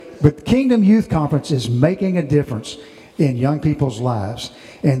But Kingdom Youth Conference is making a difference in young people's lives.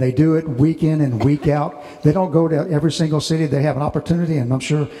 And they do it week in and week out. They don't go to every single city. They have an opportunity, and I'm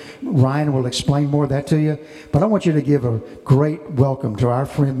sure Ryan will explain more of that to you. But I want you to give a great welcome to our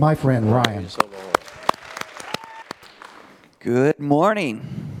friend, my friend Ryan. Good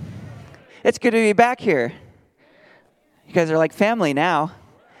morning. It's good to be back here. You guys are like family now.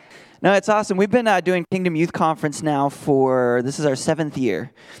 No, it's awesome. We've been doing Kingdom Youth Conference now this is our 7th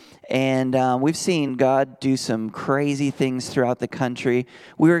year. And we've seen God do some crazy things throughout the country.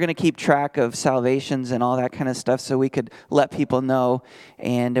 We were going to keep track of salvations and all that kind of stuff so we could let people know.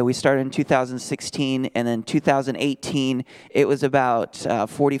 And we started in 2016, and then 2018, it was about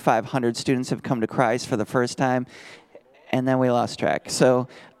 4,500 students have come to Christ for the first time. And then we lost track. So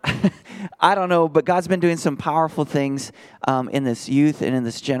I don't know, but God's been doing some powerful things in this youth and in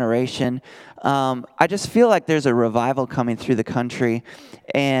this generation. I just feel like there's a revival coming through the country,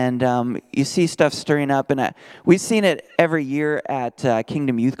 and you see stuff stirring up. And we've seen it every year at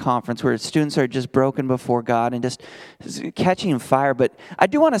Kingdom Youth Conference, where students are just broken before God and just catching fire. But I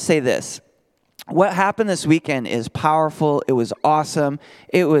do want to say this. What happened this weekend is powerful. It was awesome.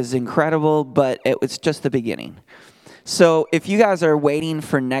 It was incredible, but it was just the beginning. So if you guys are waiting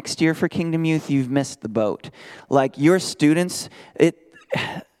for next year for Kingdom Youth, you've missed the boat. Like your students,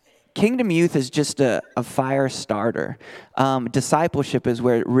 Kingdom Youth is just a fire starter. Discipleship is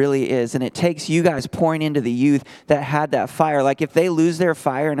where it really is, and it takes you guys pouring into the youth that had that fire. Like if they lose their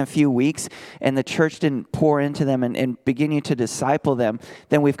fire in a few weeks and the church didn't pour into them and begin to disciple them,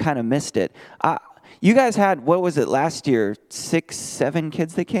 then we've kind of missed it. You guys had, what was it last year, 6, 7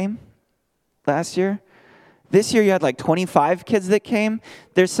 kids that came last year? This year you had like 25 kids that came.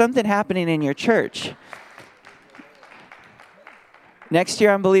 There's something happening in your church. Next year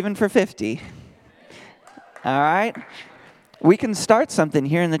I'm believing for 50. All right? We can start something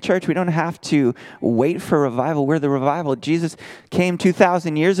here in the church. We don't have to wait for revival. We're the revival. Jesus came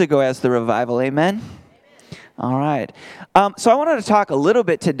 2,000 years ago as the revival. Amen? All right. So I wanted to talk a little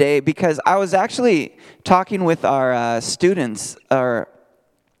bit today because I was actually talking with our students, our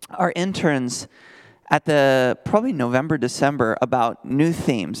interns, at probably November, December, about new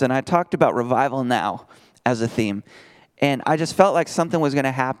themes. And I talked about revival now as a theme. And I just felt like something was going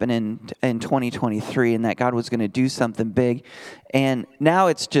to happen in 2023 and that God was going to do something big. And now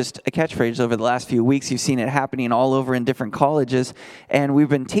it's just a catchphrase over the last few weeks. You've seen it happening all over in different colleges. And we've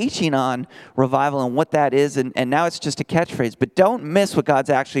been teaching on revival and what that is. And now it's just a catchphrase. But don't miss what God's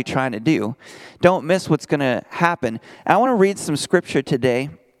actually trying to do. Don't miss what's going to happen. And I want to read some scripture today.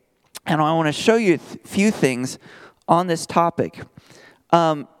 And I want to show you a few things on this topic.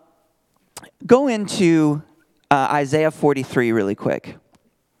 Go into Isaiah 43 really quick.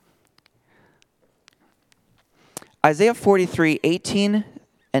 Isaiah 43, 18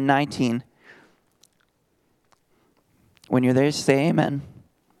 and 19. When you're there, say amen.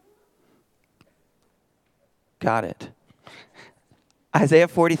 Got it. Isaiah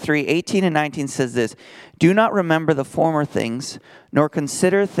 43, 18 and 19 says this, "Do not remember the former things, nor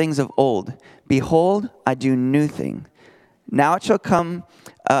consider things of old. Behold, I do new thing. Now it shall come,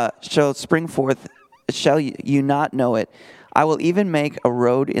 shall spring forth, shall you not know it? I will even make a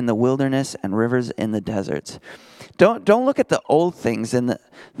road in the wilderness and rivers in the deserts." Don't look at the old things and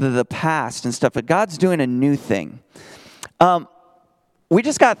the past and stuff, but God's doing a new thing. We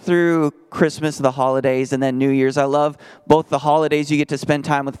just got through Christmas, the holidays, and then New Year's. I love both the holidays. You get to spend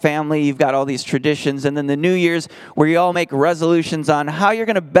time with family. You've got all these traditions. And then the New Year's, where you all make resolutions on how you're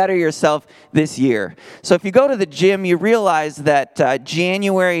going to better yourself this year. So if you go to the gym, you realize that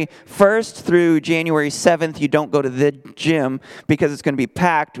January 1st through January 7th, you don't go to the gym because it's going to be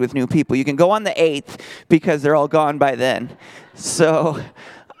packed with new people. You can go on the 8th because they're all gone by then. So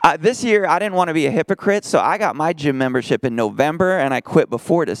this year, I didn't want to be a hypocrite, so I got my gym membership in November, and I quit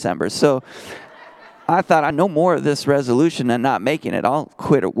before December. So I thought, I know more of this resolution and not making it. I'll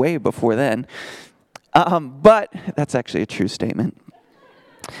quit it way before then. But that's actually a true statement.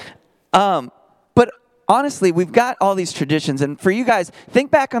 But honestly, we've got all these traditions. And for you guys, think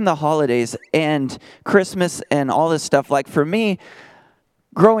back on the holidays and Christmas and all this stuff. Like for me,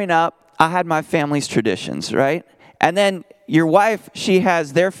 growing up, I had my family's traditions, right? And then your wife, she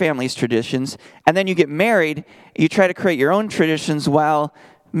has their family's traditions. And then you get married, you try to create your own traditions while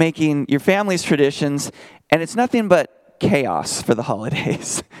making your family's traditions. And it's nothing but chaos for the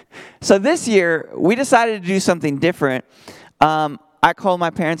holidays. So this year, we decided to do something different. I called my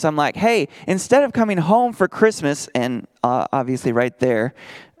parents. I'm like, hey, instead of coming home for Christmas, and obviously right there,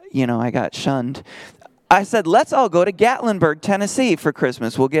 I got shunned. I said, let's all go to Gatlinburg, Tennessee for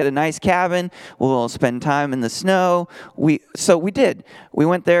Christmas. We'll get a nice cabin. We'll spend time in the snow. So we did. We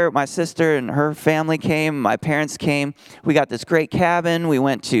went there. My sister and her family came. My parents came. We got this great cabin. We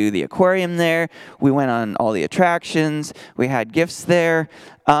went to the aquarium there. We went on all the attractions. We had gifts there.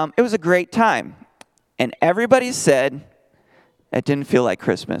 It was a great time. And everybody said it didn't feel like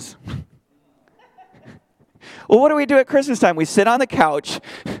Christmas. Well, what do we do at Christmas time? We sit on the couch,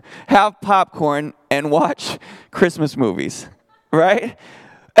 have popcorn, and watch Christmas movies, right?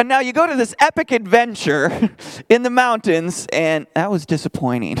 And now you go to this epic adventure in the mountains, and that was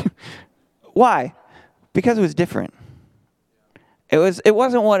disappointing. Why? Because it was different. It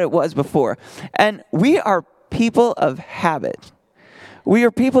wasn't what it was before. And we are people of habit. We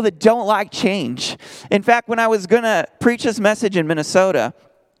are people that don't like change. In fact, when I was going to preach this message in Minnesota,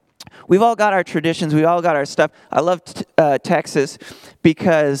 we've all got our traditions. We all got our stuff. I love Texas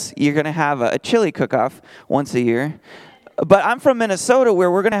because you're going to have a chili cook-off once a year. But I'm from Minnesota where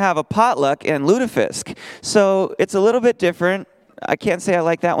we're going to have a potluck and lutefisk. So it's a little bit different. I can't say I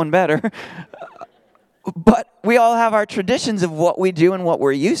like that one better. But we all have our traditions of what we do and what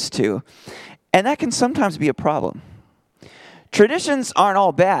we're used to. And that can sometimes be a problem. Traditions aren't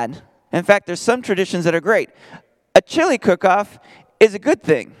all bad. In fact, there's some traditions that are great. A chili cook-off is a good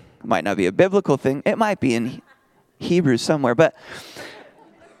thing. It might not be a biblical thing. It might be in Hebrew somewhere. But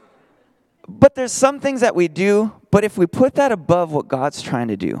there's some things that we do, but if we put that above what God's trying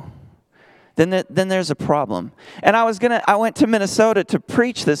to do, then there's a problem. And I went to Minnesota to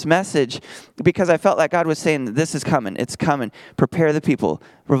preach this message because I felt like God was saying, this is coming. It's coming. Prepare the people.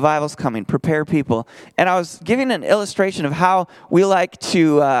 Revival's coming. Prepare people. And I was giving an illustration of how we like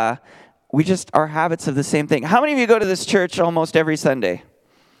to, our habits of the same thing. How many of you go to this church almost every Sunday?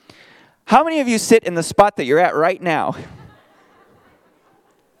 How many of you sit in the spot that you're at right now?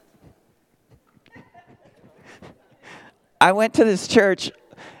 I went to this church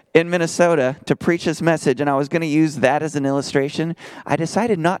in Minnesota to preach this message, and I was going to use that as an illustration. I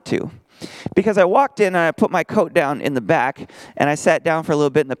decided not to because I walked in and I put my coat down in the back, and I sat down for a little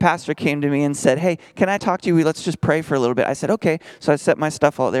bit, and the pastor came to me and said, hey, can I talk to you? Let's just pray for a little bit. I said, okay. So I set my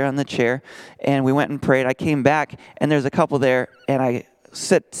stuff out there on the chair, and we went and prayed. I came back, and there's a couple there, and I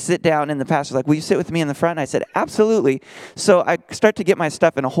sit down, and the pastor's like, will you sit with me in the front? And I said, absolutely. So I start to get my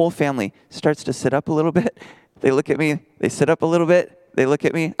stuff, and a whole family starts to sit up a little bit. They look at me, they sit up a little bit, they look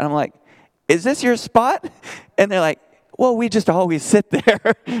at me, and I'm like, is this your spot? And they're like, well, we just always sit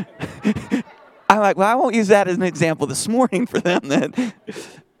there. I'm like, well, I won't use that as an example this morning for them then.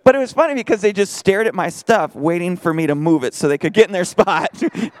 But it was funny because they just stared at my stuff, waiting for me to move it so they could get in their spot.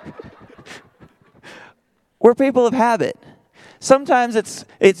 We're people of habit. Sometimes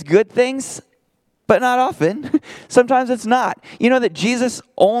it's good things, but not often. Sometimes it's not. You know that Jesus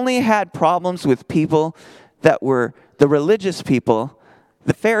only had problems with people that were the religious people,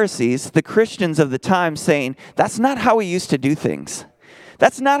 the Pharisees, the Christians of the time, saying, that's not how we used to do things.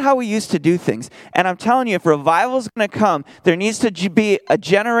 That's not how we used to do things. And I'm telling you, if revival is going to come, there needs to be a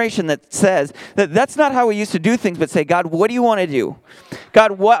generation that says that that's not how we used to do things, but say, God, what do you want to do?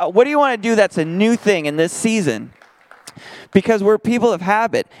 God, what do you want to do that's a new thing in this season? Because we're people of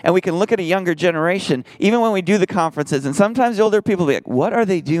habit, and we can look at a younger generation, even when we do the conferences, and sometimes the older people will be like, what are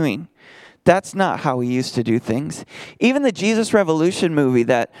they doing? That's not how we used to do things. Even the Jesus Revolution movie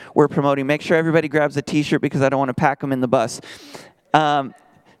that we're promoting, make sure everybody grabs a t-shirt because I don't want to pack them in the bus.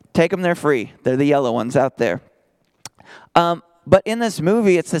 Take them, they're free. They're the yellow ones out there. But in this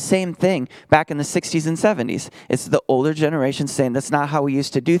movie, it's the same thing back in the 60s and 70s. It's the older generation saying that's not how we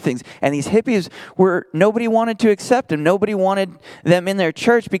used to do things. And these hippies nobody wanted to accept them. Nobody wanted them in their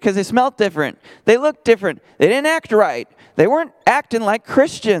church because they smelled different. They looked different. They didn't act right. They weren't acting like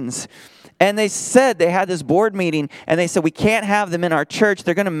Christians. And they said, they had this board meeting, and they said, we can't have them in our church.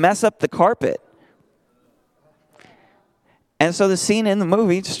 They're going to mess up the carpet. And so the scene in the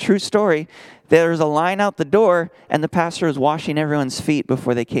movie, it's a true story, there's a line out the door, and the pastor was washing everyone's feet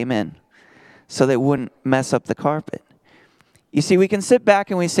before they came in so they wouldn't mess up the carpet. You see, we can sit back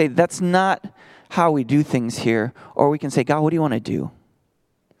and we say, that's not how we do things here. Or we can say, God, what do you want to do?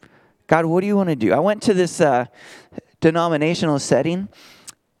 God, what do you want to do? I went to this denominational setting,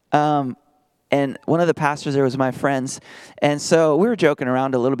 and one of the pastors there was my friends. And so we were joking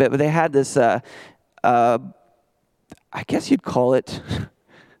around a little bit, but they had this, I guess you'd call it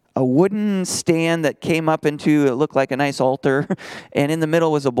a wooden stand that came up into, it looked like a nice altar, and in the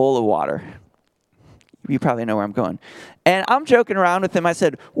middle was a bowl of water. You probably know where I'm going. And I'm joking around with him. I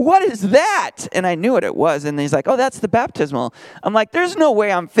said, what is that? And I knew what it was. And he's like, oh, that's the baptismal. I'm like, there's no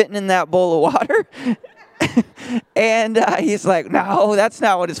way I'm fitting in that bowl of water. And he's like, no, that's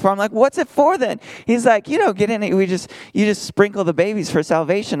not what it's for. I'm like, what's it for then? He's like, get in it. You just sprinkle the babies for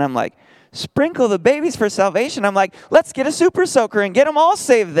salvation. I'm like, sprinkle the babies for salvation? I'm like, let's get a super soaker and get them all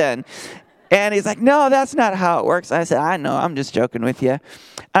saved then. And he's like, no, that's not how it works. I said, I know, I'm just joking with you. And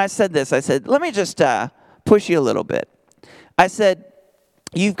I said this, let me just push you a little bit. I said,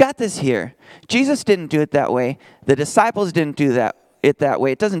 you've got this here. Jesus didn't do it that way. The disciples didn't do it that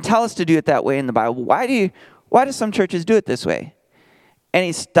way. It doesn't tell us to do it that way in the Bible. Why do some churches do it this way? And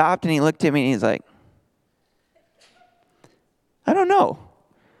he stopped and he looked at me and he's like, I don't know.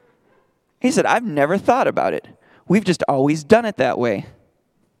 He said, I've never thought about it. We've just always done it that way.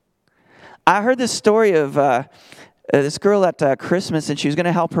 I heard this story of this girl at Christmas, and she was going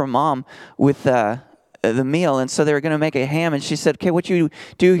to help her mom with the meal, and so they were going to make a ham, and she said, okay, what you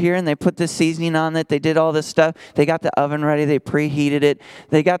do here, and they put the seasoning on it, they did all this stuff, they got the oven ready, they preheated it,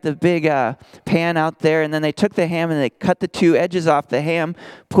 they got the big pan out there, and then they took the ham and they cut the two edges off the ham,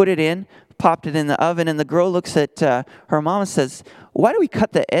 put it in, popped it in the oven, and the girl looks at her mom and says, why do we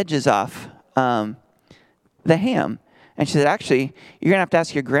cut the edges off the ham? And she said, actually, you're going to have to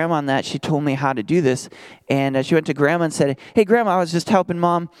ask your grandma on that. She told me how to do this. And she went to grandma and said, hey, grandma, I was just helping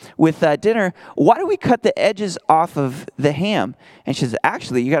mom with dinner. Why do we cut the edges off of the ham? And she said,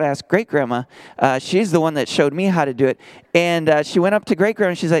 actually, you got to ask great-grandma. She's the one that showed me how to do it. And she went up to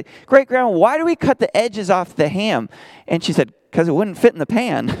great-grandma and she's like, great-grandma, why do we cut the edges off the ham? And she said, because it wouldn't fit in the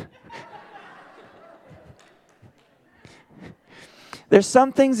pan. There's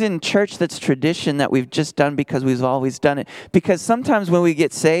some things in church that's tradition that we've just done because we've always done it. Because sometimes when we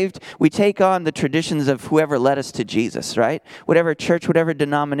get saved, we take on the traditions of whoever led us to Jesus, right? Whatever church, whatever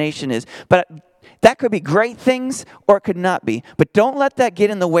denomination is. But that could be great things or it could not be. But don't let that get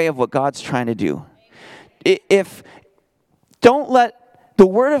in the way of what God's trying to do. The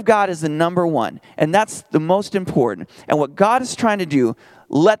Word of God is the number one, and that's the most important. And what God is trying to do,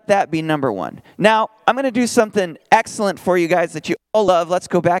 let that be number one. Now, I'm going to do something excellent for you guys that you all love. Let's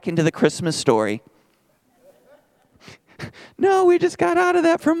go back into the Christmas story. No, we just got out of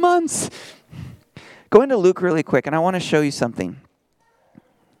that for months. Go into Luke really quick, and I want to show you something.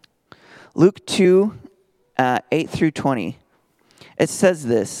 Luke 2, 8 through 20. It says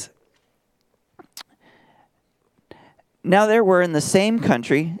this. Now there were in the same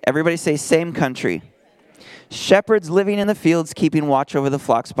country, everybody say same country, shepherds living in the fields, keeping watch over the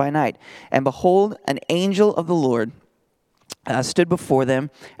flocks by night. And behold, an angel of the Lord stood before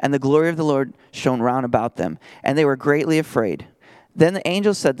them, and the glory of the Lord shone round about them. And they were greatly afraid. Then the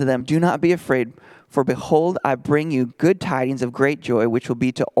angel said to them, do not be afraid, for behold, I bring you good tidings of great joy, which will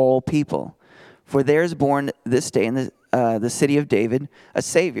be to all people. For there is born this day in the city of David a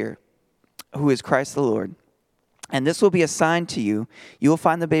Savior, who is Christ the Lord. And this will be a sign to you. You will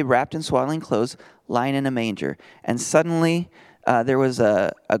find the babe wrapped in swaddling clothes, lying in a manger. And suddenly there was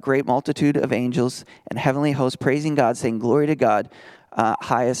a great multitude of angels and heavenly hosts praising God, saying, glory to God,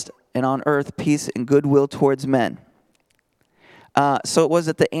 highest, and on earth peace and goodwill towards men. So it was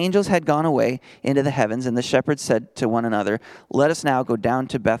that the angels had gone away into the heavens, and the shepherds said to one another, let us now go down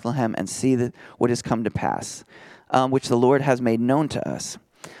to Bethlehem and see what has come to pass, which the Lord has made known to us.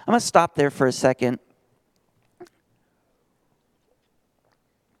 I'm going to stop there for a second.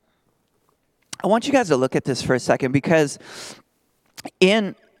 I want you guys to look at this for a second, because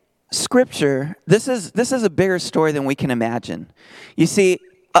in Scripture, this is a bigger story than we can imagine. You see,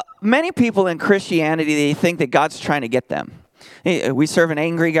 many people in Christianity, they think that God's trying to get them. We serve an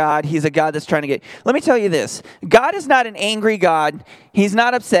angry God. He's a God that's trying to get. Let me tell you this. God is not an angry God. He's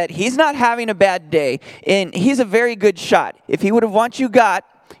not upset. He's not having a bad day. And he's a very good shot. If he would have want you got,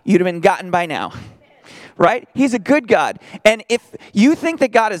 you'd have been gotten by now. Right? He's a good God. And if you think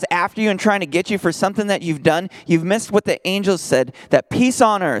that God is after you and trying to get you for something that you've done, you've missed what the angels said, that peace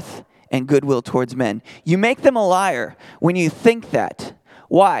on earth and goodwill towards men. You make them a liar when you think that.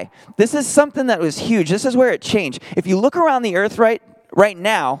 Why? This is something that was huge. This is where it changed. If you look around the earth right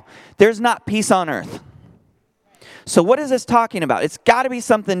now, there's not peace on earth. So what is this talking about? It's got to be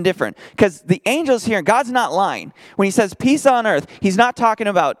something different. Because the angels here, God's not lying. When he says peace on earth, he's not talking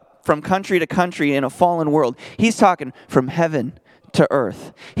about from country to country in a fallen world. He's talking from heaven to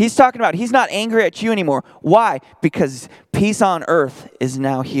earth. He's talking about he's not angry at you anymore. Why? Because peace on earth is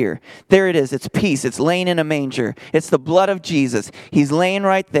now here. There it is. It's peace. It's laying in a manger. It's the blood of Jesus. He's laying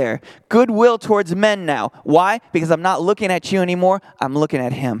right there. Goodwill towards men now. Why? Because I'm not looking at you anymore. I'm looking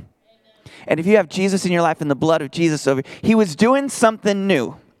at him. And if you have Jesus in your life and the blood of Jesus over, he was doing something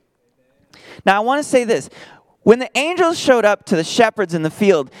new. Now I want to say this. When the angels showed up to the shepherds in the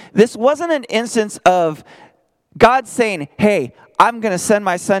field, this wasn't an instance of God saying, hey, I'm going to send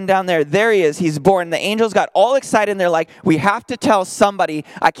my son down there. There he is. He's born. The angels got all excited, and they're like, we have to tell somebody.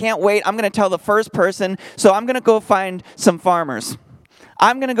 I can't wait. I'm going to tell the first person, so I'm going to go find some farmers.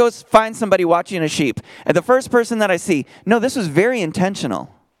 I'm going to go find somebody watching a sheep. And the first person that I see, no, this was very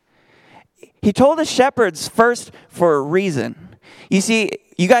intentional. He told the shepherds first for a reason. You see,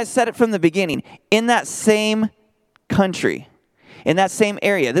 you guys said it from the beginning. In that same country, in that same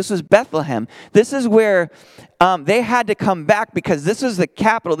area, this was Bethlehem. This is where they had to come back because this was the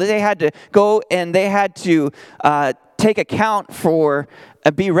capital. They had to go and they had to take account for,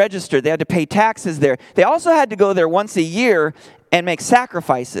 be registered. They had to pay taxes there. They also had to go there once a year and make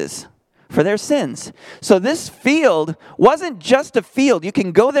sacrifices for their sins. So this field wasn't just a field. You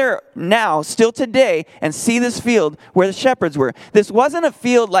can go there now, still today, and see this field where the shepherds were. This wasn't a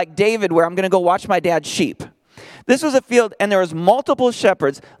field like David where I'm going to go watch my dad's sheep. This was a field, and there was multiple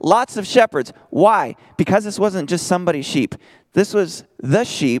shepherds, lots of shepherds. Why? Because this wasn't just somebody's sheep. This was the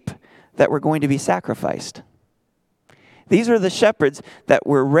sheep that were going to be sacrificed. These were the shepherds that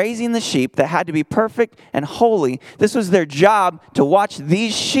were raising the sheep that had to be perfect and holy. This was their job to watch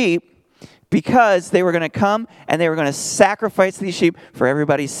these sheep because they were going to come and they were going to sacrifice these sheep for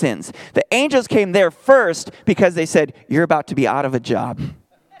everybody's sins. The angels came there first because they said, you're about to be out of a job.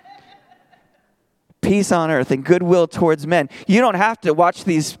 Peace on earth and goodwill towards men. You don't have to watch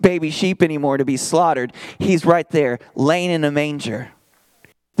these baby sheep anymore to be slaughtered. He's right there, laying in a manger.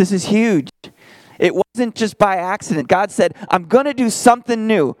 This is huge. It wasn't just by accident. God said, I'm going to do something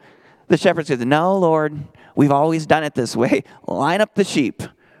new. The shepherds said, no, Lord, we've always done it this way. Line up the sheep,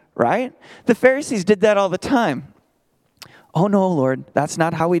 right? The Pharisees did that all the time. Oh, no, Lord, that's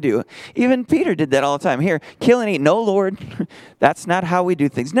not how we do. Even Peter did that all the time. Here, kill and eat. No, Lord, that's not how we do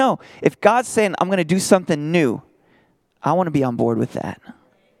things. No, if God's saying, I'm going to do something new, I want to be on board with that.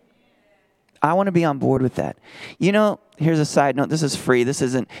 I want to be on board with that. You know, here's a side note. This is free. This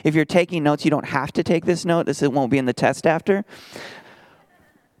isn't, if you're taking notes, you don't have to take this note. This won't be in the test after.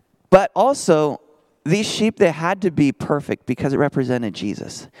 But also, these sheep, they had to be perfect because it represented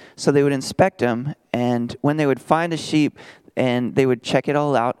Jesus. So they would inspect them, and when they would find a sheep, and they would check it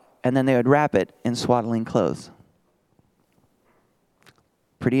all out, and then they would wrap it in swaddling clothes.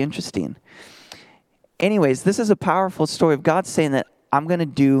 Pretty interesting. Anyways, this is a powerful story of God saying that I'm going to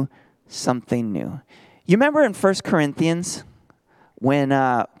do something new. You remember in 1 Corinthians when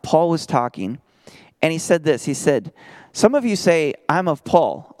Paul was talking, and he said this. He said, some of you say, I'm of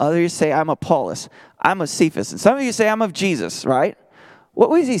Paul. Others say, I'm of Apollos. I'm of Cephas. And some of you say, I'm of Jesus, right? What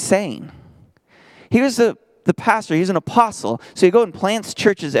was he saying? He was the pastor. He was an apostle. So he go and plants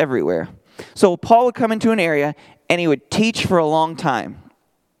churches everywhere. So Paul would come into an area, and he would teach for a long time.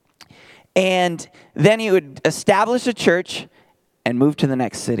 And then he would establish a church and move to the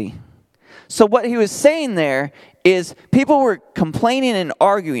next city. So what he was saying there is people were complaining and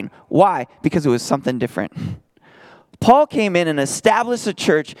arguing. Why? Because it was something different. Paul came in and established a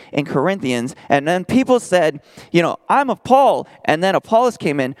church in Corinthians, and then people said, you know, I'm of Paul. And then Apollos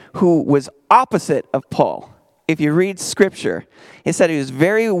came in who was opposite of Paul. If you read scripture, it said he was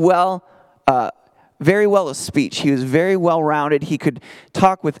very well of speech. He was very well-rounded. He could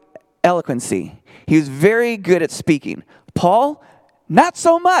talk with eloquency. He was very good at speaking. Paul, not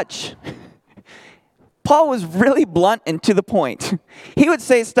so much. Paul was really blunt and to the point. He would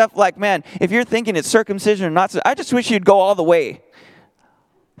say stuff like, man, if you're thinking it's circumcision or not, I just wish you'd go all the way.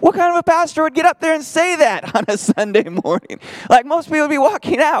 What kind of a pastor would get up there and say that on a Sunday morning? Like, most people would be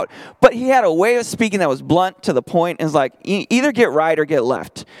walking out. But he had a way of speaking that was blunt to the point. And it's like, either get right or get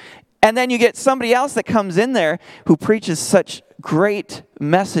left. And then you get somebody else that comes in there who preaches such great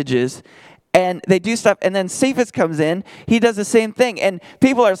messages, and they do stuff, and then Cephas comes in, he does the same thing, and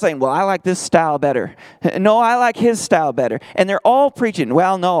people are saying, well, I like this style better. No, I like his style better. And they're all preaching,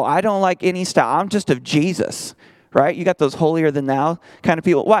 well, no, I don't like any style. I'm just of Jesus, right? You got those holier than thou kind of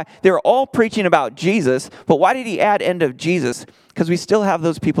people. Why? They were all preaching about Jesus, but why did he add end of Jesus? Because we still have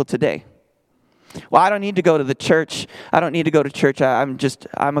those people today. Well, I don't need to go to the church. I don't need to go to church. I'm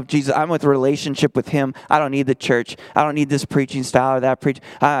of Jesus. I'm with a relationship with him. I don't need the church. I don't need this preaching style or that preach.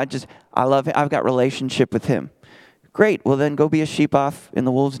 I love him. I've got relationship with him. Great. Well, then go be a sheep off in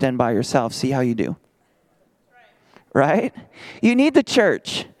the wolves' den by yourself. See how you do. Right? You need the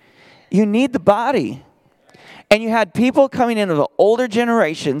church. You need the body. And you had people coming into the older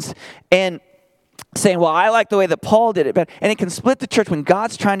generations and saying, well, I like the way that Paul did it. And it can split the church when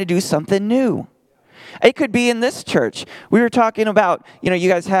God's trying to do something new. It could be in this church. We were talking about, you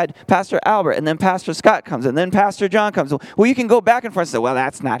guys had Pastor Albert, and then Pastor Scott comes, and then Pastor John comes. Well, you can go back and forth and say, well,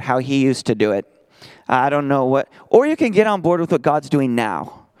 that's not how he used to do it. I don't know what. Or you can get on board with what God's doing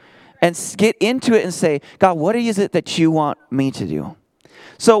now. and get into it and say, God, what is it that you want me to do?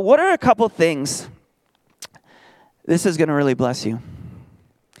 So what are a couple things, this is going to really bless you.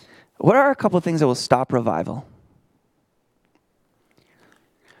 What are a couple things that will stop revival?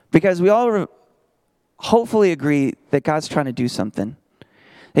 Because we all hopefully agree that God's trying to do something.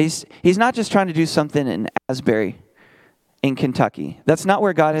 He's not just trying to do something in Asbury, in Kentucky. That's not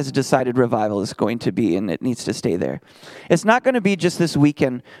where God has decided revival is going to be, and it needs to stay there. It's not going to be just this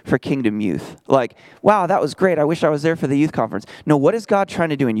weekend for Kingdom Youth. Like, wow, that was great. I wish I was there for the youth conference. No, what is God trying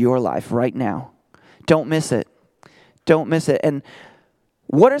to do in your life right now? Don't miss it. Don't miss it. And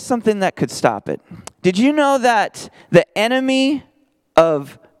what are something that could stop it? Did you know that the enemy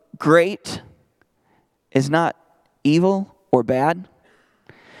of great is not evil or bad?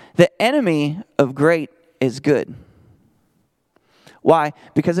 The enemy of great is good. Why?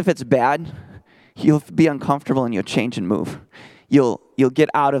 Because if it's bad, you'll be uncomfortable and you'll change and move. You'll get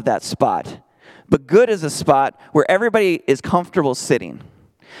out of that spot. But good is a spot where everybody is comfortable sitting.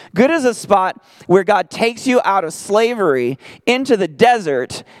 Good is a spot where God takes you out of slavery into the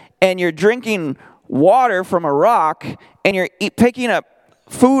desert, and you're drinking water from a rock, and you're picking up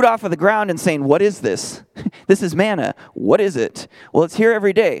food off of the ground and saying, what is this? This is manna. What is it? Well, it's here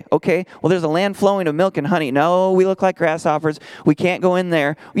every day. Okay. Well, there's a land flowing of milk and honey. No, we look like grasshoppers. We can't go in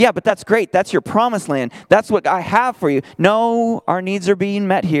there. Yeah, but that's great. That's your promised land. That's what I have for you. No, our needs are being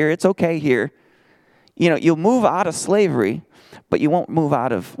met here. It's okay here. You know, you'll move out of slavery, but you won't move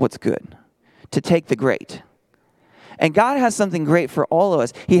out of what's good. To take the great. And God has something great for all of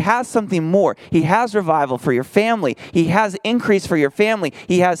us. He has something more. He has revival for your family. He has increase for your family.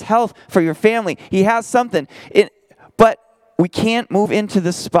 He has health for your family. He has something. But we can't move into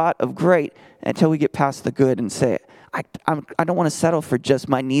the spot of great until we get past the good and say, I don't want to settle for just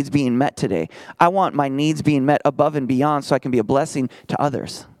my needs being met today. I want my needs being met above and beyond so I can be a blessing to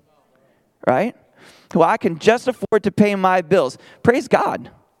others. Right? Well, I can just afford to pay my bills. Praise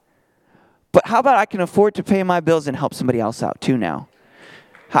God. But how about I can afford to pay my bills and help somebody else out too now?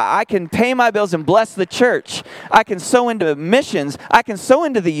 I can pay my bills and bless the church. I can sow into missions. I can sow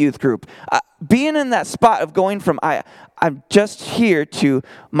into the youth group. Being in that spot of going from I'm just here to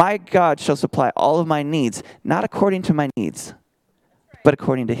my God shall supply all of my needs, not according to my needs, but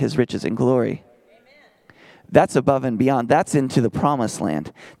according to his riches and glory. That's above and beyond. That's into the promised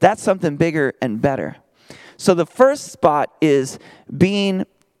land. That's something bigger and better. So the first spot is being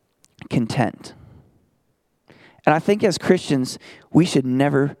content. And I think as Christians, we should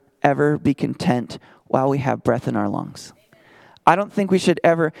never, ever be content while we have breath in our lungs. I don't think we should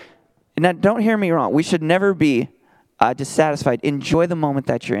ever, now don't hear me wrong, we should never be dissatisfied. Enjoy the moment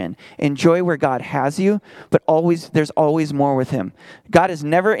that you're in. Enjoy where God has you, but there's always more with him. God is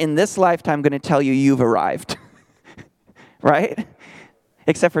never in this lifetime going to tell you you've arrived. Right?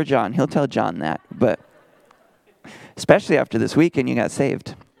 Except for John. He'll tell John that. But especially after this weekend you got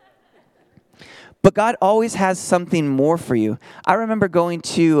saved. But God always has something more for you. I remember going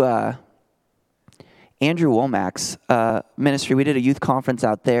to Andrew Womack's ministry. We did a youth conference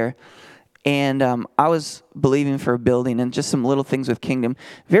out there. And I was believing for a building and just some little things with Kingdom.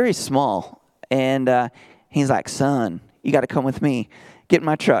 Very small. And he's like, son, you got to come with me. Get in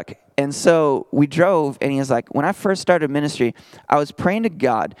my truck. And so we drove, and he was like, when I first started ministry, I was praying to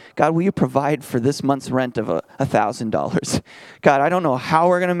God, God, will you provide for this month's rent of $1,000? God, I don't know how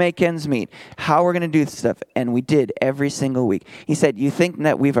we're going to make ends meet, how we're going to do this stuff. And we did every single week. He said, you think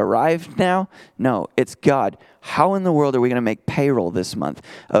that we've arrived now? No, it's God. How in the world are we going to make payroll this month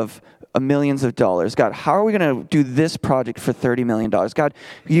of millions of dollars? God, how are we going to do this project for $30 million? God,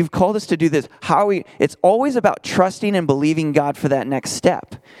 you've called us to do this. It's always about trusting and believing God for that next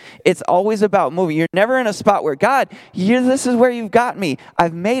step. It's always about moving. You're never in a spot where, God, this is where you've got me.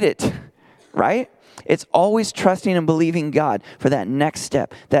 I've made it, right? It's always trusting and believing God for that next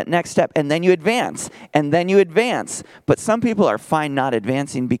step, and then you advance, and then you advance. But some people are fine not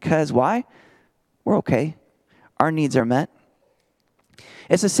advancing because why? We're okay. Our needs are met.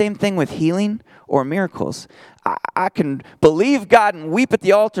 It's the same thing with healing or miracles. I can believe God and weep at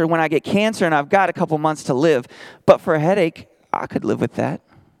the altar when I get cancer and I've got a couple months to live. But for a headache, I could live with that.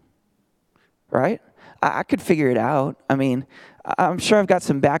 Right? I could figure it out. I mean, I'm sure I've got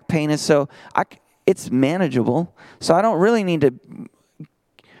some back pain, and so it's manageable. So I don't really need to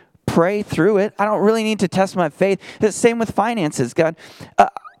pray through it. I don't really need to test my faith. The same with finances. God,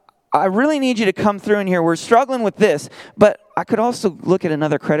 I really need you to come through in here. We're struggling with this, but I could also look at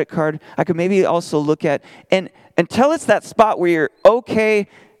another credit card. I could maybe also look at, and until it's that spot where you're okay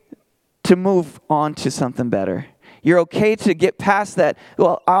to move on to something better. You're okay to get past that,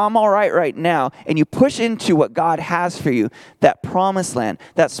 well, I'm all right now, and you push into what God has for you, that promised land,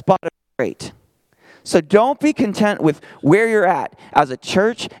 that spot of great. So don't be content with where you're at as a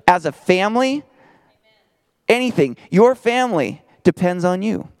church, as a family, anything. Your family depends on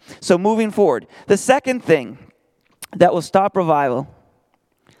you. So moving forward, the second thing that will stop revival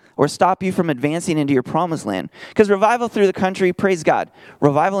or stop you from advancing into your promised land, because revival through the country, praise God.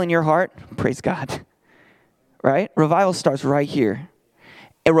 Revival in your heart, praise God. Right? Revival starts right here.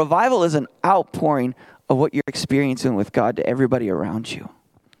 A revival is an outpouring of what you're experiencing with God to everybody around you.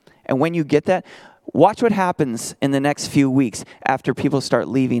 And when you get that, watch what happens in the next few weeks after people start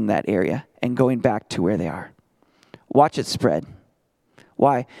leaving that area and going back to where they are. Watch it spread.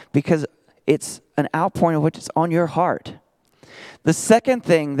 Why? Because it's an outpouring of what's on your heart. The second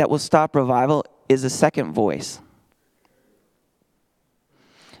thing that will stop revival is a second voice.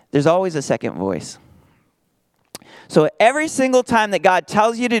 There's always a second voice. So every single time that God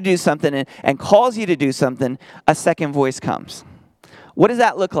tells you to do something and calls you to do something, a second voice comes. What does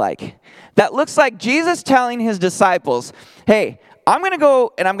that look like? That looks like Jesus telling his disciples, hey, I'm going to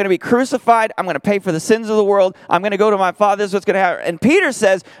go and I'm going to be crucified. I'm going to pay for the sins of the world. I'm going to go to my Father. This is what's going to happen. And Peter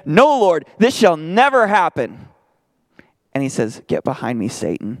says, no, Lord, this shall never happen. And he says, get behind me,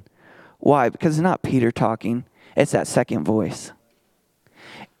 Satan. Why? Because it's not Peter talking. It's that second voice.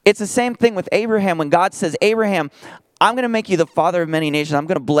 It's the same thing with Abraham when God says, Abraham, I'm going to make you the father of many nations. I'm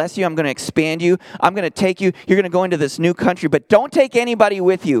going to bless you. I'm going to expand you. I'm going to take you. You're going to go into this new country, but don't take anybody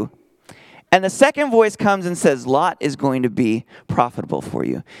with you. And the second voice comes and says, Lot is going to be profitable for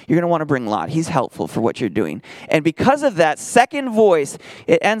you. You're going to want to bring Lot. He's helpful for what you're doing. And because of that second voice,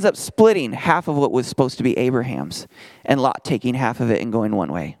 it ends up splitting half of what was supposed to be Abraham's and Lot taking half of it and going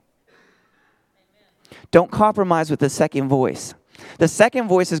one way. Don't compromise with the second voice. The second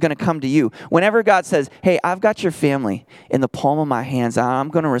voice is going to come to you. Whenever God says, hey, I've got your family in the palm of my hands. I'm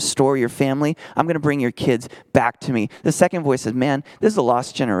going to restore your family. I'm going to bring your kids back to me. The second voice says, man, this is a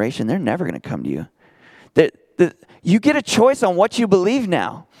lost generation. They're never going to come to you. You get a choice on what you believe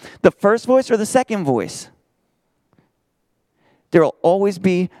now. The first voice or the second voice. There will always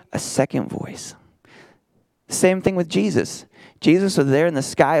be a second voice. Same thing with Jesus. Jesus was there and the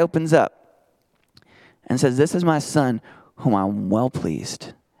sky opens up and says, this is my son whom I'm well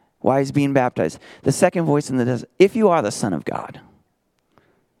pleased. Why he's being baptized. The second voice in the desert, if you are the Son of God,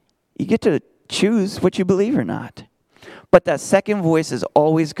 you get to choose what you believe or not. But that second voice is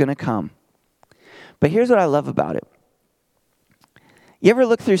always going to come. But here's what I love about it. You ever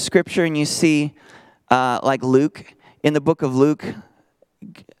look through Scripture and you see, like Luke, in the book of Luke,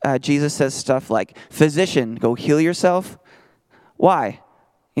 Jesus says stuff like, physician, go heal yourself. Why?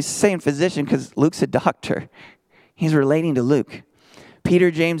 He's saying physician because Luke's a doctor. He's relating to Luke.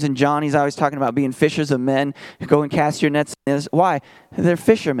 Peter, James, and John, he's always talking about being fishers of men. Go and cast your nets. Why? They're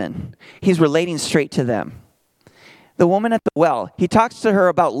fishermen. He's relating straight to them. The woman at the well, he talks to her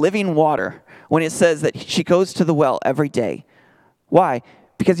about living water when it says that she goes to the well every day. Why?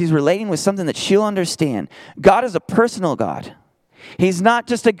 Because he's relating with something that she'll understand. God is a personal God. He's not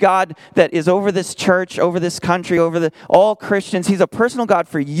just a God that is over this church, over this country, over all Christians. He's a personal God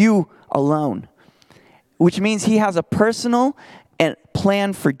for you alone. Which means he has a personal and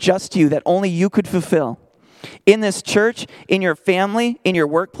plan for just you that only you could fulfill. In this church, in your family, in your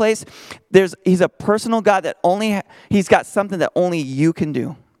workplace, he's a personal God that he's got something that only you can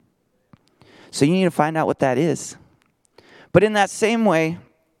do. So you need to find out what that is. But in that same way,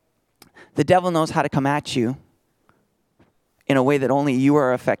 the devil knows how to come at you in a way that only you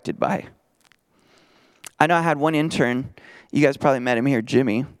are affected by. I know I had one intern, you guys probably met him here,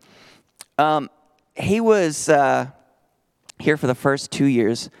 Jimmy. He was here for the first 2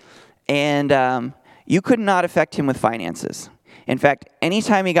 years, and you could not affect him with finances. In fact,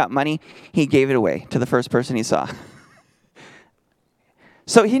 anytime he got money, he gave it away to the first person he saw.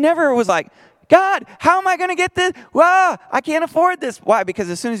 So he never was like, God, how am I going to get this? Wow, I can't afford this. Why? Because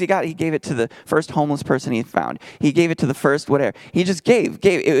as soon as he got it, he gave it to the first homeless person he found. He gave it to the first whatever. He just gave.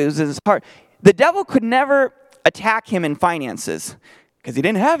 It was in his heart. The devil could never attack him in finances because he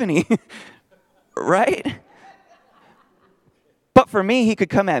didn't have any. Right? But for me, he could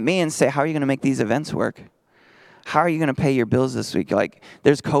come at me and say, how are you going to make these events work? How are you going to pay your bills this week? Like,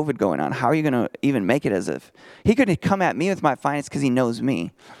 there's COVID going on. How are you going to even make it as if? He could come at me with my finance because he knows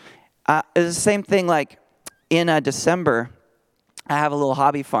me. It's the same thing like in December, I have a little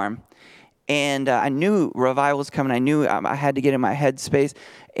hobby farm. And I knew revival was coming. I knew I had to get in my head space.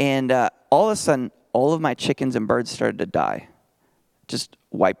 And all of a sudden, all of my chickens and birds started to die. Just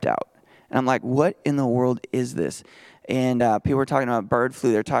wiped out. And I'm like, what in the world is this? And people were talking about bird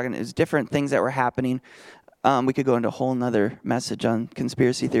flu. They're talking, there's different things that were happening. We could go into a whole nother message on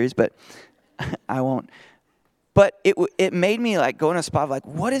conspiracy theories, but I won't. But it made me like go in a spot of like,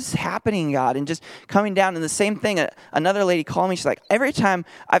 what is happening, God? And just coming down. And the same thing, another lady called me. She's like, every time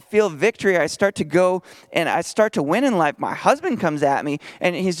I feel victory, I start to go and I start to win in life. My husband comes at me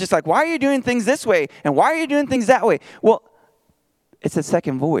and he's just like, why are you doing things this way? And why are you doing things that way? Well, it's a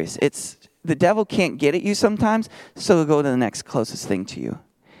second voice. It's the devil can't get at you sometimes, so he'll go to the next closest thing to you.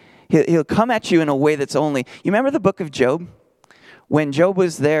 He'll come at you in a way that's only. You remember the book of Job? When Job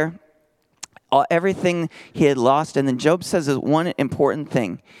was there, everything he had lost. And then Job says this one important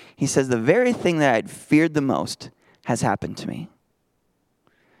thing. He says, the very thing that I'd feared the most has happened to me.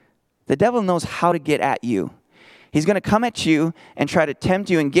 The devil knows how to get at you. He's going to come at you and try to tempt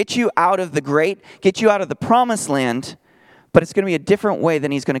you and get you out of get you out of the promised land, but it's going to be a different way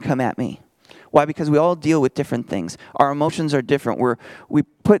than he's going to come at me. Why? Because we all deal with different things. Our emotions are different. We're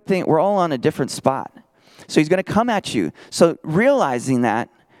all on a different spot. So he's going to come at you. So realizing that,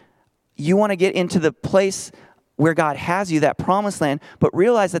 you want to get into the place where God has you, that promised land, but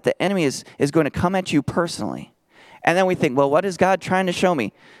realize that the enemy is going to come at you personally. And then we think, well, what is God trying to show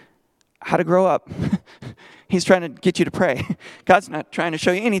me? How to grow up. He's trying to get you to pray. God's not trying to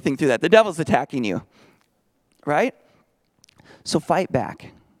show you anything through that. The devil's attacking you. Right? So fight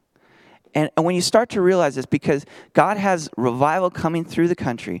back. And when you start to realize this, because God has revival coming through the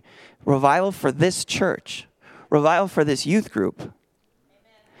country, revival for this church, revival for this youth group.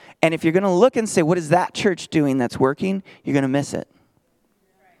 And if you're going to look and say, what is that church doing that's working, you're going to miss it.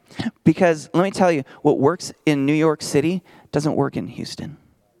 Because let me tell you, what works in New York City doesn't work in Houston.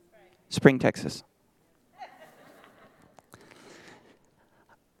 Spring, Texas.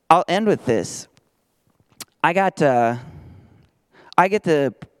 I'll end with this. I get the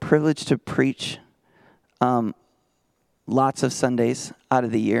privilege to preach lots of Sundays out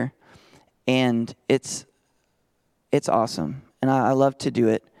of the year. And it's awesome. And I love to do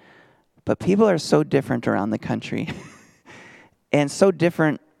it. But people are so different around the country. And so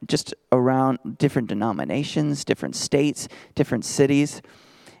different just around different denominations, different states, different cities.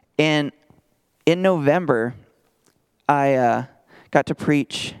 And in November, I got to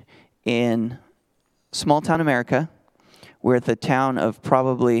preach in small town America. We're at the town of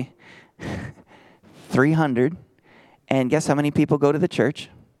probably 300. And guess how many people go to the church?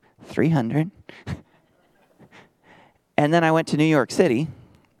 300. And then I went to New York City.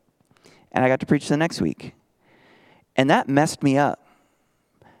 And I got to preach the next week. And that messed me up.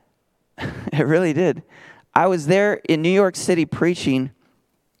 It really did. I was there in New York City preaching.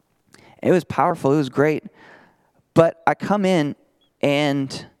 It was powerful. It was great. But I come in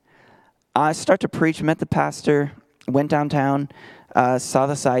and I start to preach, met the pastor, went downtown, saw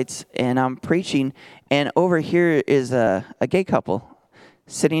the sights, and I'm preaching. And over here is a gay couple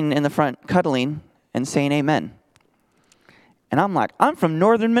sitting in the front cuddling and saying amen. And I'm like, I'm from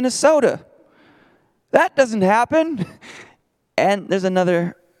northern Minnesota. That doesn't happen. And there's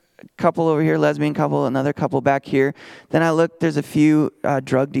another couple over here, lesbian couple, another couple back here. Then I look, there's a few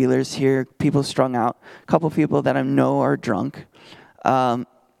drug dealers here, people strung out, a couple people that I know are drunk.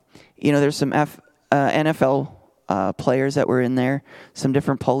 There's some NFL players that were in there, some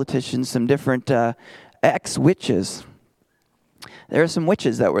different politicians, some different ex-witches. There are some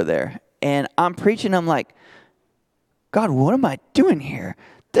witches that were there. And I'm preaching, I'm like, God, what am I doing here?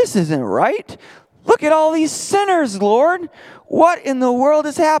 This isn't right. Look at all these sinners, Lord. What in the world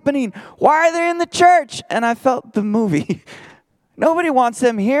is happening? Why are they in the church? And I felt the movie. Nobody wants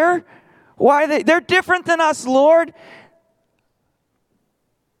them here. Why are they? They're different than us, Lord.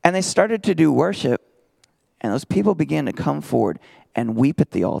 And they started to do worship. And those people began to come forward and weep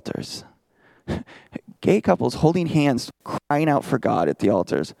at the altars. Gay couples holding hands, crying out for God at the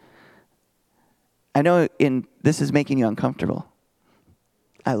altars. I know this is making you uncomfortable.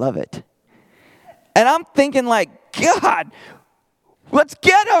 I love it. And I'm thinking like, God, let's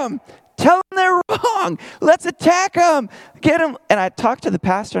get them. Tell them they're wrong. Let's attack them. Get them. And I talked to the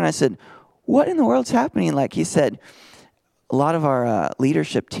pastor and I said, what in the world's happening? Like he said, a lot of our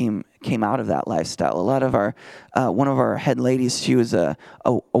leadership team came out of that lifestyle. A lot of our, one of our head ladies, she was a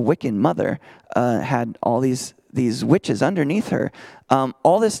Wiccan mother, had all these witches underneath her.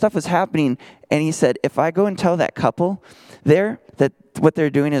 All this stuff was happening. And he said, if I go and tell that couple there that what they're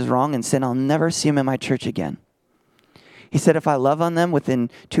doing is wrong and sin, I'll never see them in my church again. He said, if I love on them within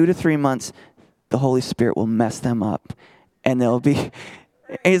 2 to 3 months, the Holy Spirit will mess them up. And they'll be...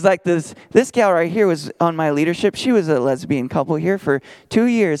 He's like, this gal right here was on my leadership. She was a lesbian couple here for 2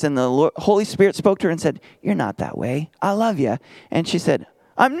 years. And the Holy Spirit spoke to her and said, you're not that way. I love you. And she said,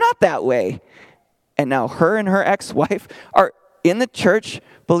 I'm not that way. And now her and her ex-wife are in the church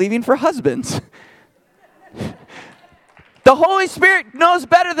believing for husbands. The Holy Spirit knows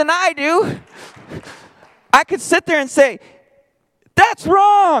better than I do. I I could sit there and say, that's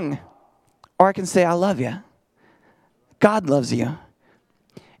wrong. Or I can say, I love you. God loves you.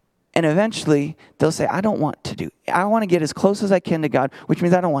 And eventually, they'll say, I want to get as close as I can to God, which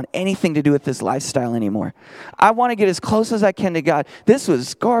means I don't want anything to do with this lifestyle anymore. I want to get as close as I can to God. This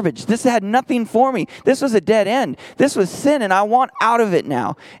was garbage. This had nothing for me. This was a dead end. This was sin, and I want out of it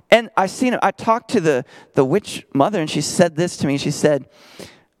now. And I talked to the witch mother, and she said this to me. She said,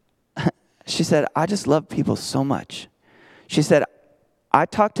 I just love people so much. She said, I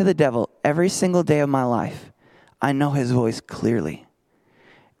talk to the devil every single day of my life. I know his voice clearly.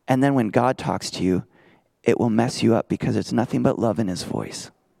 And then when God talks to you, it will mess you up because it's nothing but love in his voice.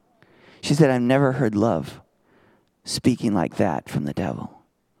 She said, I've never heard love speaking like that from the devil.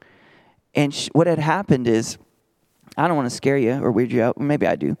 And what had happened is, I don't want to scare you or weird you out. Maybe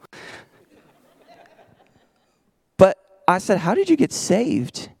I do. But I said, how did you get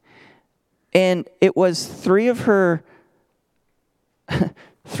saved? And it was three of her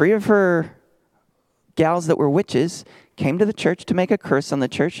gals that were witches came to the church to make a curse on the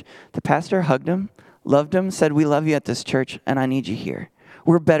church. The pastor hugged them, loved them, said, we love you at this church, and I need you here.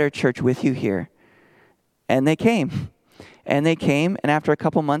 We're a better church with you here. And they came. And after a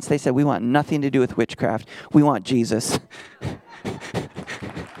couple months, they said, we want nothing to do with witchcraft. We want Jesus.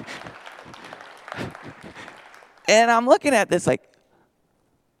 And I'm looking at this like,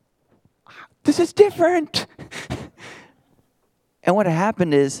 this is different. And what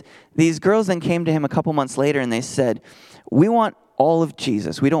happened is these girls then came to him a couple months later and they said, we want all of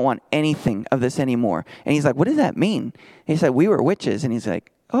Jesus. We don't want anything of this anymore. And he's like, what does that mean? He said, we were witches. And he's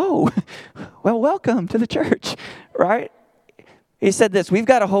like, oh, well, welcome to the church, right? He said this, we've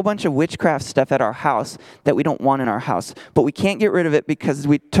got a whole bunch of witchcraft stuff at our house that we don't want in our house, but we can't get rid of it because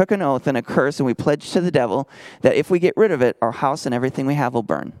we took an oath and a curse and we pledged to the devil that if we get rid of it, our house and everything we have will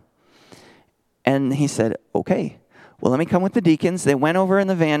burn. And he said, okay. Well, let me come with the deacons. They went over in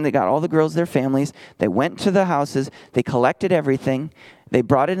the van. They got all the girls, their families. They went to the houses. They collected everything. They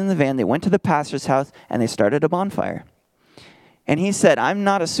brought it in the van. They went to the pastor's house, and they started a bonfire. And he said, I'm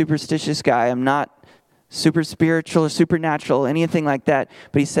not a superstitious guy. I'm not super spiritual or supernatural, anything like that.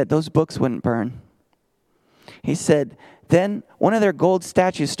 But he said, those books wouldn't burn. He said, then one of their gold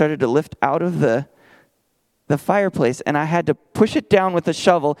statues started to lift out of the fireplace, and I had to push it down with a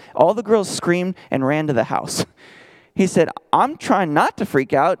shovel. All the girls screamed and ran to the house. He said, I'm trying not to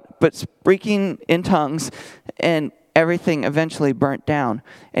freak out, but speaking in tongues, and everything eventually burnt down.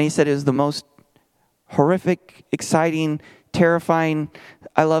 And he said it was the most horrific, exciting, terrifying,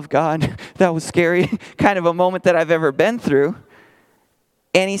 I love God, that was scary, kind of a moment that I've ever been through.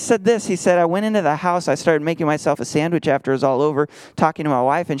 And he said this, he said, I went into the house, I started making myself a sandwich after it was all over, talking to my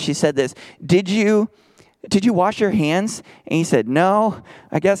wife, and she said this, did you wash your hands? And he said, no,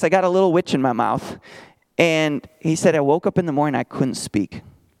 I guess I got a little witch in my mouth. And he said, I woke up in the morning, I couldn't speak.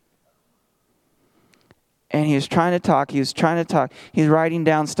 And he was trying to talk. He was writing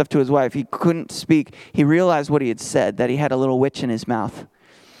down stuff to his wife. He couldn't speak. He realized what he had said, that he had a little witch in his mouth.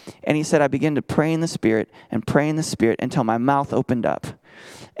 And he said, I began to pray in the Spirit until my mouth opened up.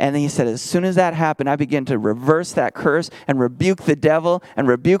 And then he said, as soon as that happened, I began to reverse that curse and rebuke the devil and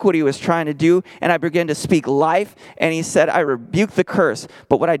rebuke what he was trying to do. And I began to speak life. And he said, I rebuked the curse.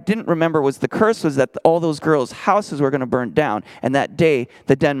 But what I didn't remember was the curse was that all those girls' houses were going to burn down. And that day,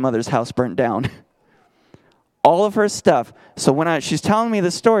 the den mother's house burned down. All of her stuff. So when she's telling me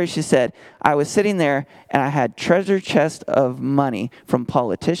the story, she said, I was sitting there and I had treasure chest of money from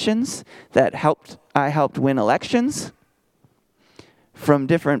politicians that I helped win elections, from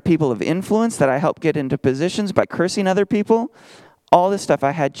different people of influence that I helped get into positions by cursing other people. All this stuff, I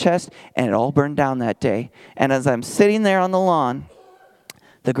had chest, and it all burned down that day. And as I'm sitting there on the lawn,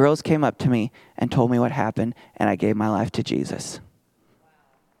 the girls came up to me and told me what happened, and I gave my life to Jesus.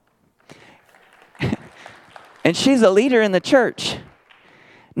 And she's a leader in the church.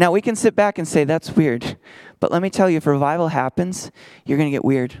 Now, we can sit back and say, that's weird. But let me tell you, if revival happens, you're going to get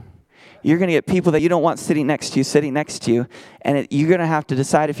weird. You're going to get people that you don't want sitting next to you. And you're going to have to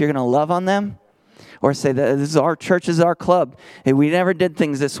decide if you're going to love on them or say that this is our church, this is our club. And we never did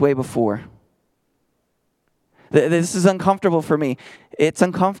things this way before. This is uncomfortable for me. It's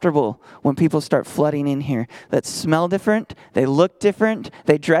uncomfortable when people start flooding in here that smell different, they look different,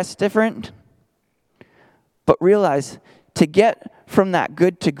 they dress different. But realize, to get from that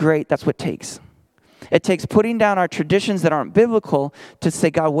good to great, that's what it takes. It takes putting down our traditions that aren't biblical to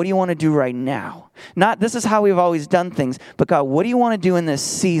say, God, what do you want to do right now? Not, this is how we've always done things, but God, what do you want to do in this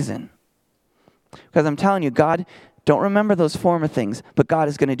season? Because I'm telling you, God, don't remember those former things, but God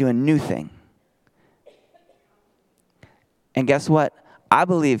is going to do a new thing. And guess what? I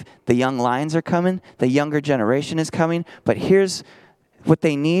believe the young lions are coming, the younger generation is coming, but here's what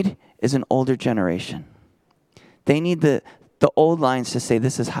they need is an older generation. They need the old lions to say,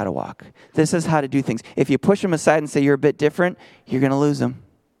 this is how to walk. This is how to do things. If you push them aside and say you're a bit different, you're going to lose them.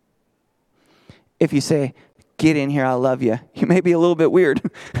 If you say, get in here, I love you, you may be a little bit weird.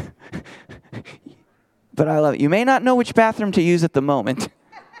 But I love you. You may not know which bathroom to use at the moment,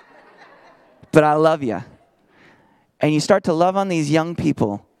 but I love you. And you start to love on these young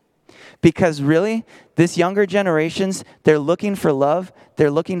people. Because really, this younger generations, they're looking for love.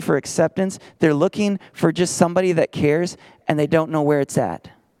 They're looking for acceptance. They're looking for just somebody that cares, and they don't know where it's at.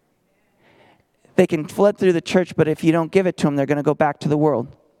 They can flood through the church, but if you don't give it to them, they're going to go back to the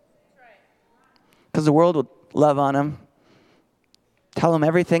world. Because the world will love on them, tell them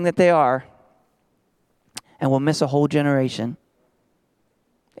everything that they are, and we'll miss a whole generation.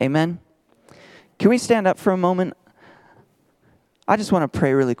 Amen? Can we stand up for a moment? I just want to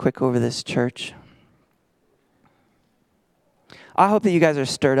pray really quick over this church. I hope that you guys are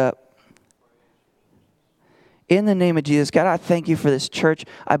stirred up. In the name of Jesus, God, I thank you for this church.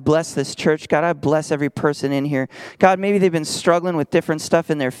 I bless this church. God, I bless every person in here. God, maybe they've been struggling with different stuff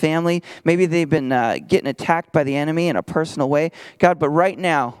in their family. Maybe they've been getting attacked by the enemy in a personal way. God, but right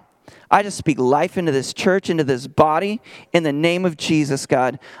now, I just speak life into this church, into this body. In the name of Jesus,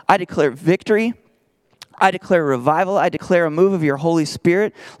 God, I declare victory. I declare revival. I declare a move of your Holy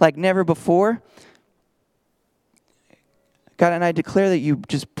Spirit like never before. God, and I declare that you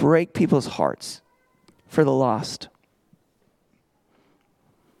just break people's hearts for the lost.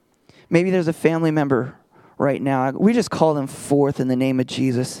 Maybe there's a family member right now. We just call them forth in the name of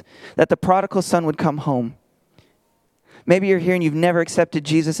Jesus, that the prodigal son would come home. Maybe you're here and you've never accepted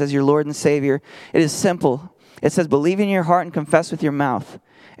Jesus as your Lord and Savior. It is simple. It says, believe in your heart and confess with your mouth,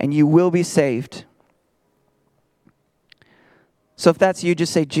 and you will be saved. So if that's you,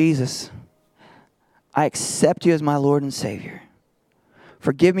 just say, Jesus, I accept you as my Lord and Savior.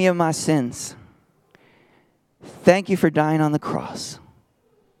 Forgive me of my sins. Thank you for dying on the cross.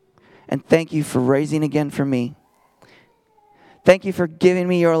 And thank you for raising again for me. Thank you for giving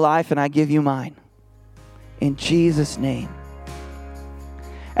me your life, and I give you mine. In Jesus' name.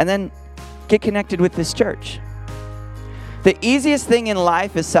 And then get connected with this church. The easiest thing in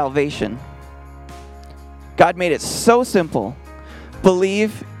life is salvation. God made it so simple.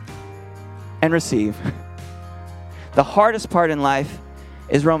 Believe and receive. The hardest part in life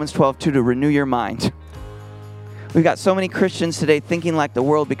is Romans 12:2, to renew your mind. We've got so many Christians today thinking like the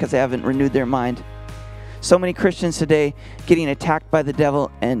world because they haven't renewed their mind. So many Christians today getting attacked by the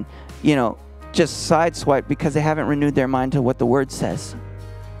devil and, just sideswiped because they haven't renewed their mind to what the Word says.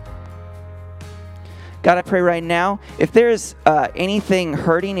 God, I pray right now, if there is anything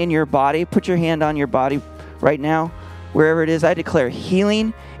hurting in your body, put your hand on your body right now. Wherever it is, I declare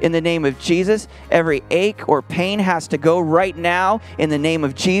healing in the name of Jesus. Every ache or pain has to go right now in the name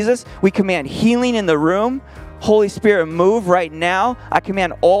of Jesus. We command healing in the room. Holy Spirit, move right now. I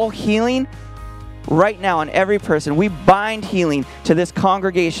command all healing right now on every person. We bind healing to this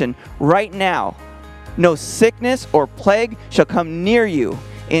congregation right now. No sickness or plague shall come near you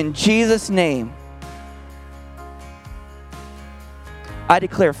in Jesus' name. I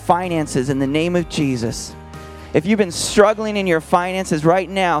declare finances in the name of Jesus. If you've been struggling in your finances right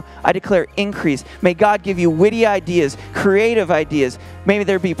now, I declare increase. May God give you witty ideas, creative ideas. Maybe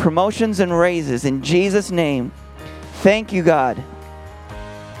there be promotions and raises in Jesus' name. Thank you, God.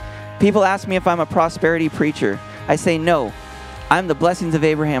 People ask me if I'm a prosperity preacher. I say no. I'm the blessings of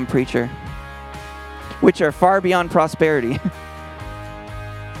Abraham preacher, which are far beyond prosperity.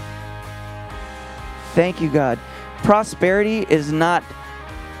 Thank you, God. Prosperity is not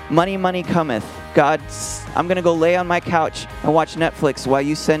money cometh. God, I'm going to go lay on my couch and watch Netflix while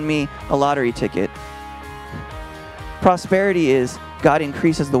you send me a lottery ticket. Prosperity is God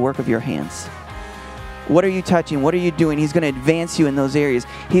increases the work of your hands. What are you touching? What are you doing? He's going to advance you in those areas.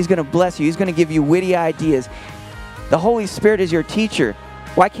 He's going to bless you. He's going to give you witty ideas. The Holy Spirit is your teacher.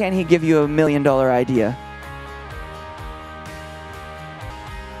 Why can't He give you $1 million idea?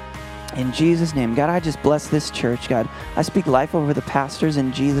 In Jesus' name, God, I just bless this church, God. I speak life over the pastors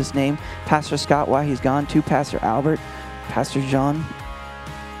in Jesus' name. Pastor Scott, while he's gone, too. Pastor Albert, Pastor John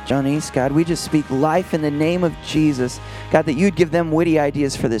East, God, we just speak life in the name of Jesus. God, that you'd give them witty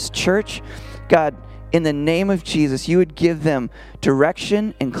ideas for this church. God, in the name of Jesus, you would give them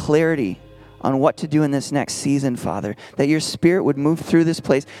direction and clarity on what to do in this next season, Father. That your Spirit would move through this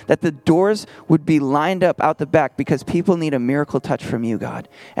place. That the doors would be lined up out the back because people need a miracle touch from you, God.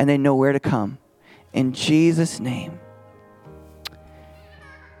 And they know where to come. In Jesus' name.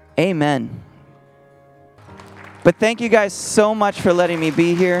 Amen. But thank you guys so much for letting me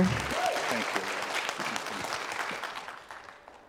be here.